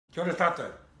Kia ora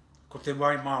tātou, ko Te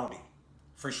Wai Maori,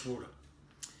 fresh water.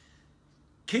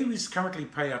 Kiwis currently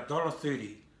pay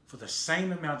 $1.30 for the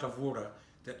same amount of water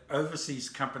that overseas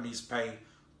companies pay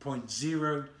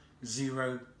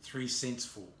 0.003 cents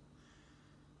for.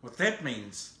 What that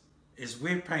means is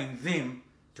we're paying them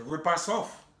to rip us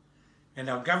off, and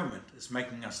our government is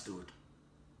making us do it.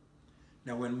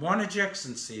 Now when Wana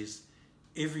Jackson says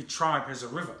every tribe has a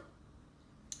river,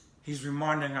 he's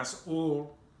reminding us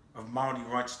all of Māori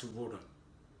rights to water.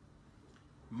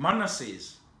 Mana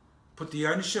says, put the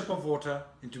ownership of water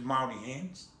into Māori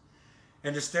hands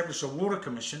and establish a water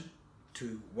commission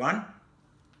to 1.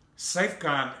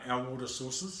 Safeguard our water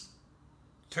sources,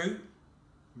 2.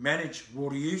 Manage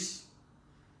water use,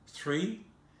 3.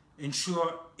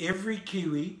 Ensure every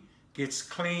Kiwi gets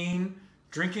clean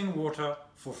drinking water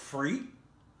for free,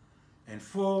 and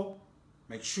 4.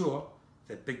 Make sure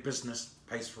that big business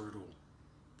pays for it all.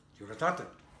 Kia ora tātou.